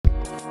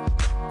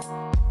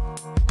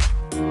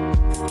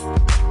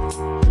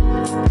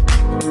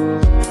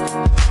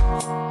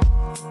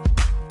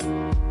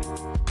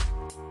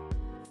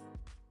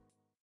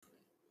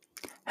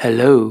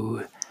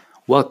Hello,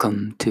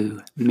 welcome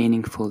to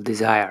Meaningful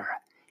Desire.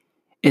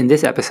 In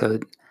this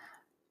episode,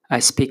 I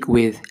speak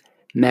with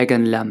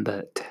Megan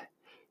Lambert.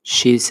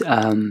 She's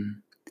a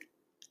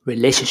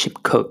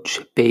relationship coach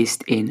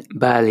based in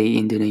Bali,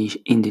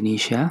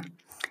 Indonesia.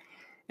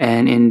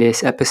 And in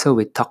this episode,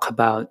 we talk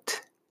about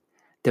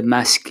the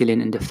masculine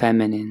and the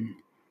feminine.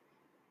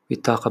 We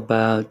talk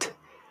about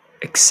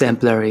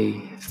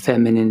exemplary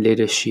feminine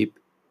leadership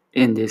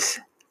in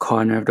this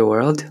corner of the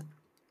world.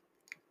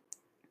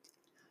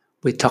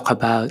 We talk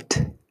about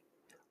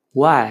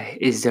why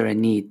is there a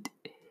need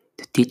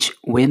to teach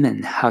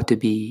women how to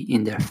be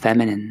in their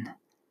feminine,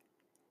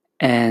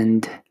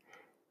 and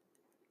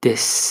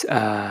this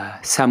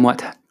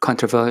somewhat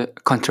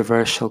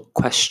controversial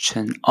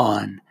question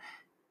on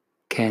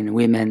can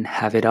women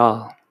have it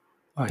all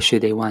or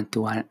should they want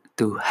to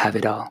have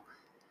it all.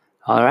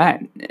 All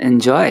right,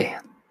 enjoy.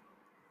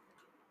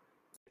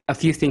 A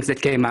few things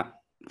that came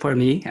up for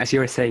me as you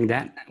were saying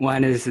that.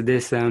 One is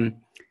this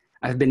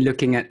I've been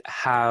looking at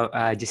how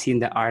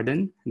Jacinda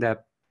Ardern, the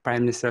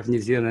Prime Minister of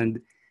New Zealand,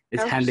 is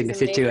handling the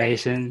She's amazing.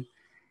 situation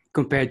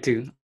compared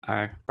to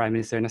our Prime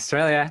Minister in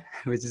Australia,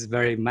 which is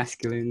very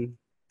masculine,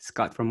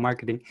 Scott from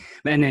marketing.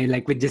 But anyway,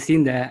 like with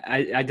Jacinda,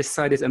 I just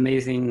saw this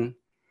amazing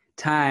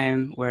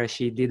time where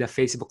she did a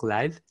Facebook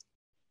Live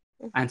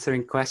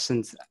answering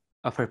questions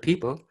of her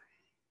people.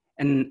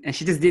 And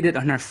she just did it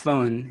on her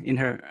phone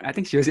I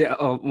think she was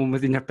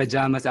almost in her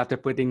pajamas after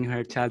putting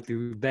her child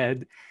to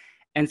bed.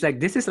 And it's like,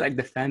 this is like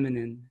the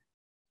feminine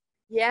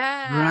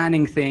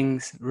running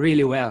things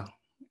really well.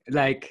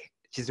 Like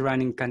she's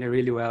running kind of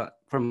really well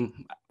from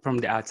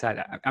the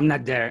outside. I'm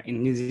not there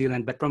in New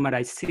Zealand, but from what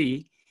I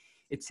see,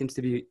 it seems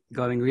to be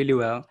going really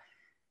well.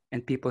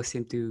 And people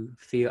seem to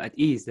feel at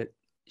ease that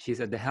she's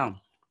at the helm.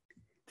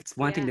 That's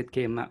one thing that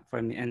came up for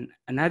me. And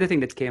another thing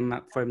that came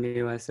up for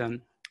me was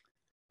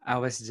I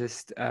was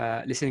just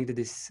listening to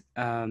this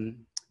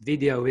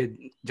video with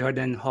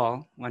Jordan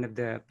Hall, one of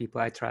the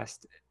people I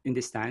trust in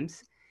these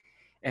times.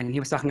 And he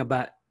was talking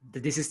about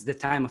that this is the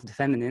time of the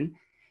feminine.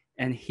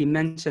 And he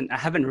mentioned, I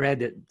haven't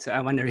read it, so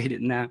I want to read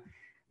it now,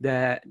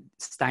 the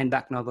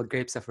Steinbeck novel,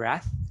 Grapes of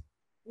Wrath.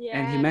 Yeah,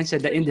 and he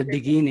mentioned that in the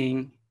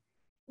beginning,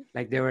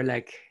 like they were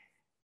like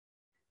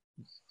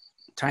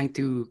trying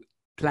to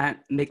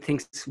make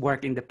things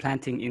work in the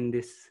planting in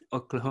this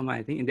Oklahoma,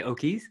 I think, in the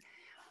Okies.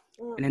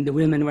 And then the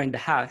women were in the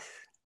house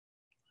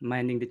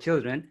minding the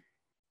children.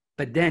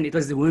 But then it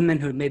was the women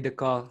who made the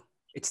call,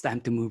 it's time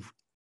to move.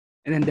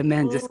 And then the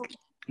men just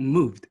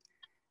moved.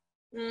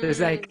 So it's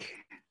like,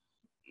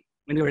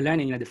 when we were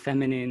learning, the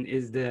feminine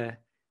is the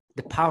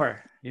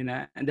power, and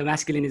the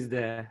masculine is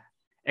the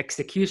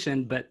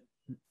execution, but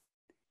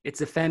it's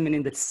the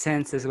feminine that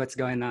senses what's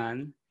going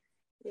on.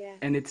 Yeah.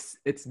 And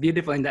it's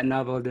beautiful in that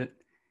novel that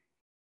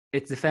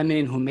it's the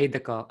feminine who made the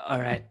call.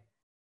 All right,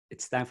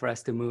 it's time for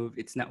us to move.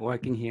 It's not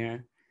working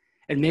here.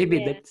 And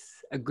maybe that's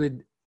a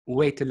good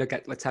way to look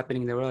at what's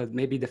happening in the world.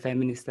 Maybe the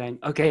feminist saying,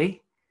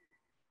 okay,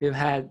 we've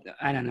had,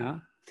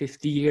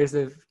 50 years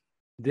of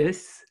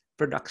this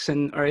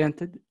production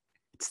oriented.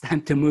 It's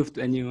time to move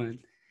to a new one.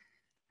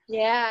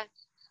 Yeah,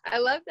 I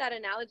love that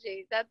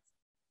analogy. That's,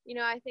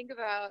 I think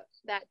about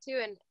that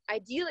too. And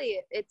ideally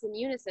it's in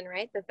unison,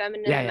 right? The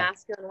feminine and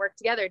masculine work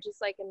together,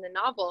 just like in the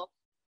novel.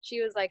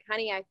 She was like,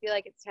 honey, I feel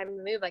like it's time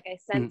to move. Like I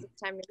sense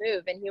it's time to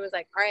move. And he was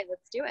like, all right,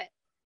 let's do it.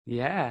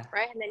 Yeah.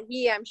 Right. And then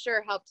he, I'm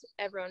sure, helped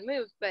everyone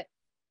move, but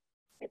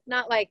it's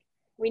not like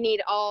we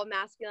need all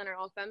masculine or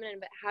all feminine,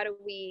 but how do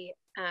we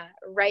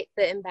right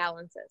the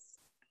imbalances?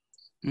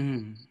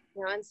 And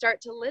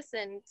start to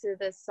listen to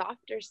the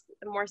softer,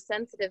 more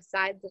sensitive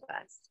sides of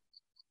us.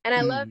 And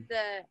I love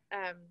the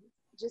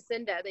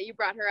Jacinda that you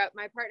brought her up.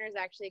 My partner is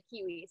actually a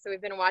Kiwi, so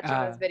we've been watching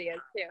those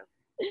videos too.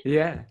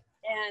 Yeah.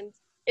 And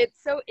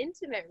it's so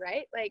intimate,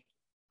 right? Like,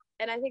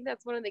 and I think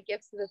that's one of the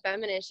gifts of the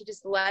feminine. She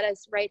just let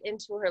us right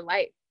into her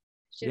life.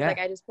 She's like,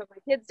 I just put my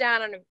kids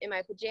down in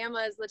my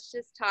pajamas. Let's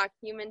just talk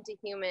human to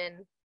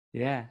human.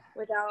 Yeah.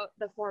 Without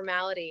the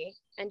formality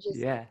and just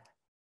feel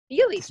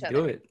each just other.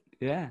 Do it.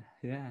 Yeah.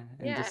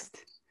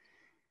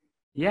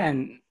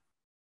 And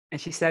and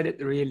she said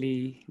it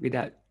really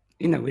without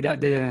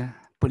the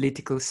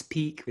political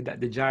speak,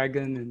 without the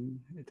jargon, and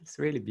it's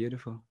really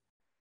beautiful.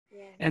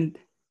 Yeah. And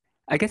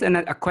I guess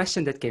a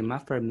question that came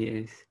up for me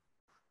is,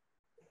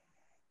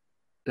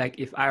 like,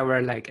 if I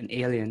were like an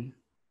alien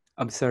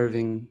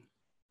observing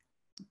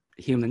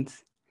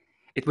humans,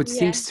 it would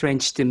seem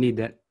strange to me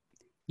that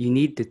you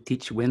need to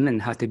teach women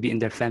how to be in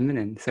their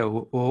feminine.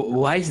 So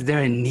why is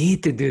there a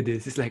need to do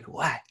this? It's like,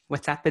 why?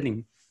 What's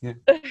happening? Yeah.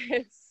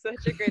 It's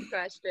such a good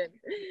question.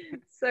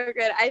 So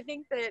good. I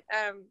think that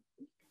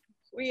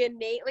we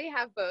innately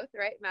have both,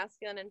 right?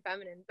 Masculine and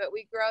feminine, but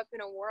we grow up in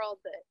a world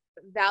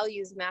that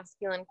values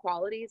masculine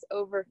qualities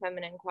over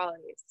feminine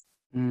qualities.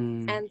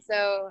 And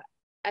so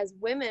as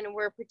women,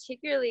 we're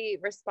particularly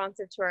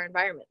responsive to our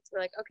environments.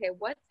 We're like, okay,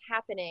 what's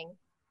happening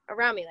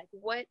around me? Like,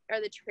 what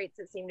are the traits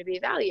that seem to be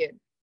valued?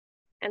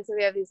 And so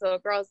we have these little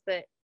girls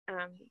that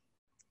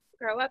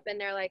grow up and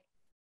they're like,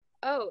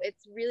 oh,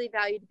 it's really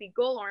valued to be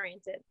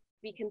goal-oriented.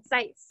 be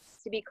concise,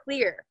 to be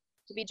clear,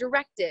 to be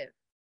directive,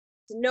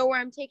 to know where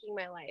I'm taking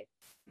my life.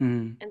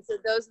 And so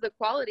those are the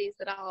qualities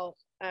that I'll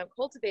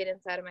cultivate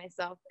inside of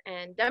myself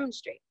and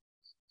demonstrate.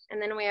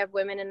 And then we have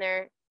women in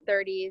their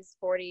 30s,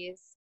 40s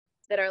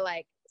that are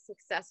like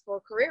successful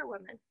career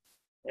women.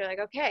 They're like,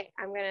 okay,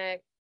 I'm going to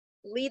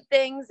lead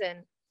things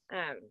and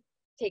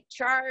take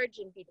charge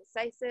and be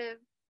decisive.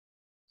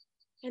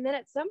 And then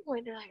at some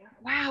point they're like,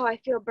 wow, I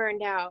feel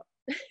burned out.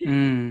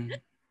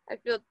 I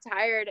feel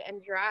tired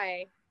and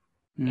dry.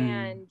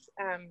 And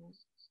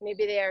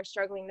maybe they are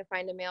struggling to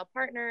find a male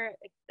partner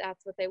if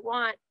that's what they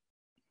want.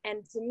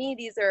 And to me,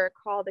 these are a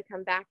call to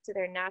come back to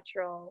their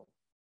natural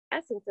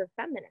essence of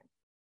feminine.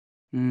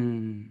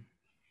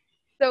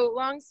 So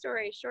long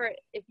story short,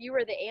 if you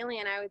were the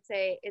alien, I would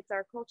say it's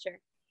our culture.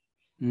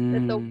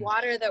 That the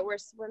water that we're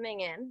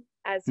swimming in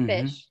as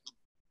fish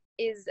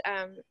is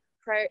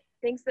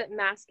thinks that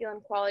masculine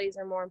qualities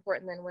are more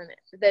important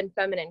than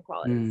feminine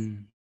qualities.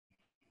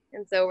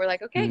 And so we're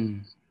like, okay,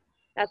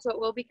 that's what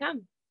we'll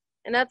become.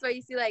 And that's why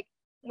you see like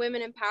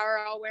women in power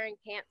all wearing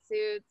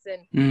pantsuits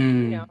and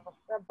you know,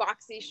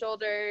 boxy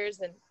shoulders,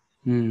 and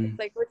it's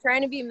like we're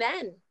trying to be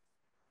men,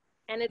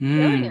 and it's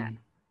killing us.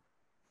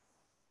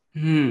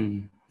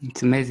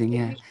 It's amazing.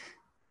 Yeah.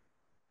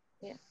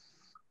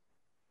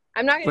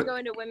 I'm not going to go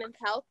into women's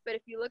health, but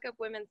if you look up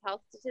women's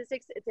health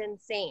statistics, it's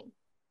insane.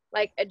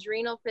 Like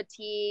adrenal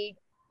fatigue,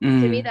 to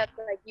me, that's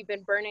like you've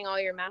been burning all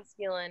your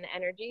masculine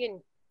energy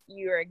and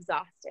you're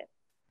exhausted.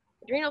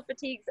 Adrenal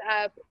fatigue's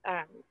up,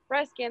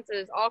 breast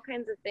cancers, all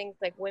kinds of things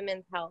like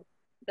women's health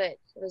that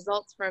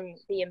results from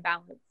the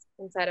imbalance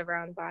inside of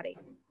our own body.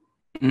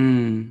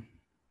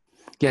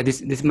 Yeah,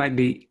 this might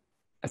be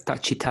a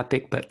touchy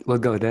topic, but we'll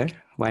go there.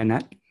 Why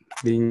not?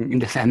 Being in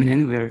the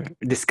feminine, we're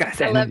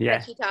discussing. I love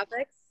touchy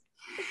topics.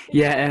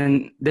 Yeah,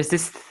 and there's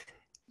this,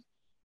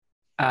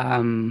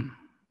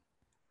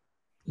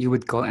 you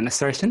would call an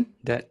assertion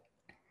that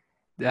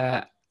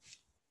the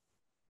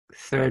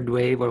third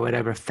wave or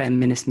whatever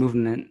feminist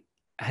movement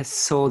has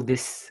sold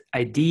this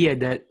idea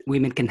that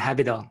women can have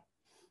it all,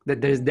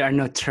 that there are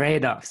no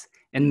trade-offs.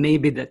 And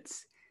maybe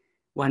that's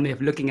one way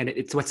of looking at it.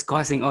 It's what's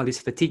causing all this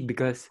fatigue,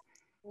 because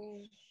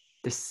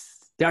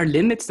there are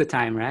limits to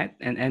time, right?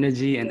 And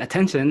energy and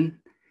attention.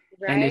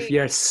 Right. And if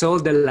you're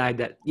sold the lie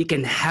that you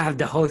can have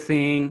the whole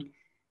thing,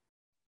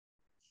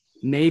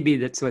 maybe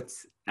that's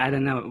what's, I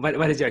don't know.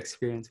 What is your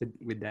experience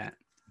with that?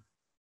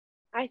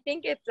 I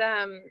think it's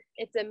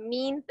a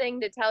mean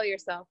thing to tell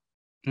yourself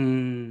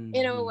in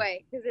a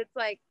way, because it's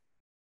like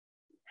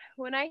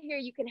when I hear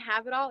you can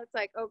have it all, it's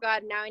like, oh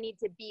God, now I need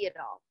to be it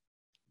all.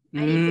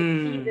 I need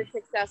to be the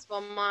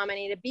successful mom. I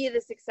need to be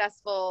the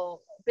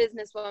successful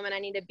businesswoman. I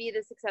need to be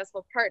the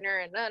successful partner,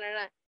 and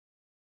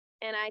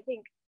And I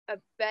think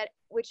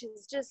which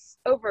is just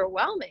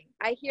overwhelming.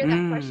 I hear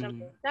that question. I'm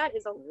like, that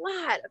is a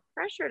lot of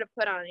pressure to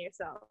put on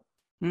yourself.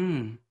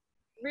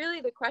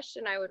 Really, the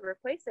question I would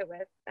replace it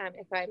with,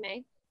 if I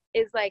may,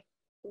 is like,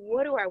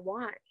 what do I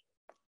want?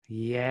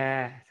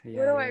 Yeah.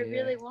 What do I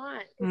really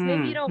want? Because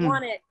maybe you don't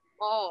want it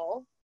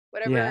all,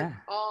 whatever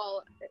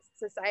all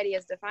society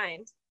has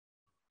defined.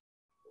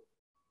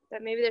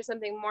 But maybe there's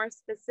something more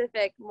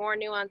specific, more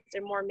nuanced,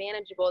 and more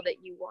manageable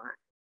that you want.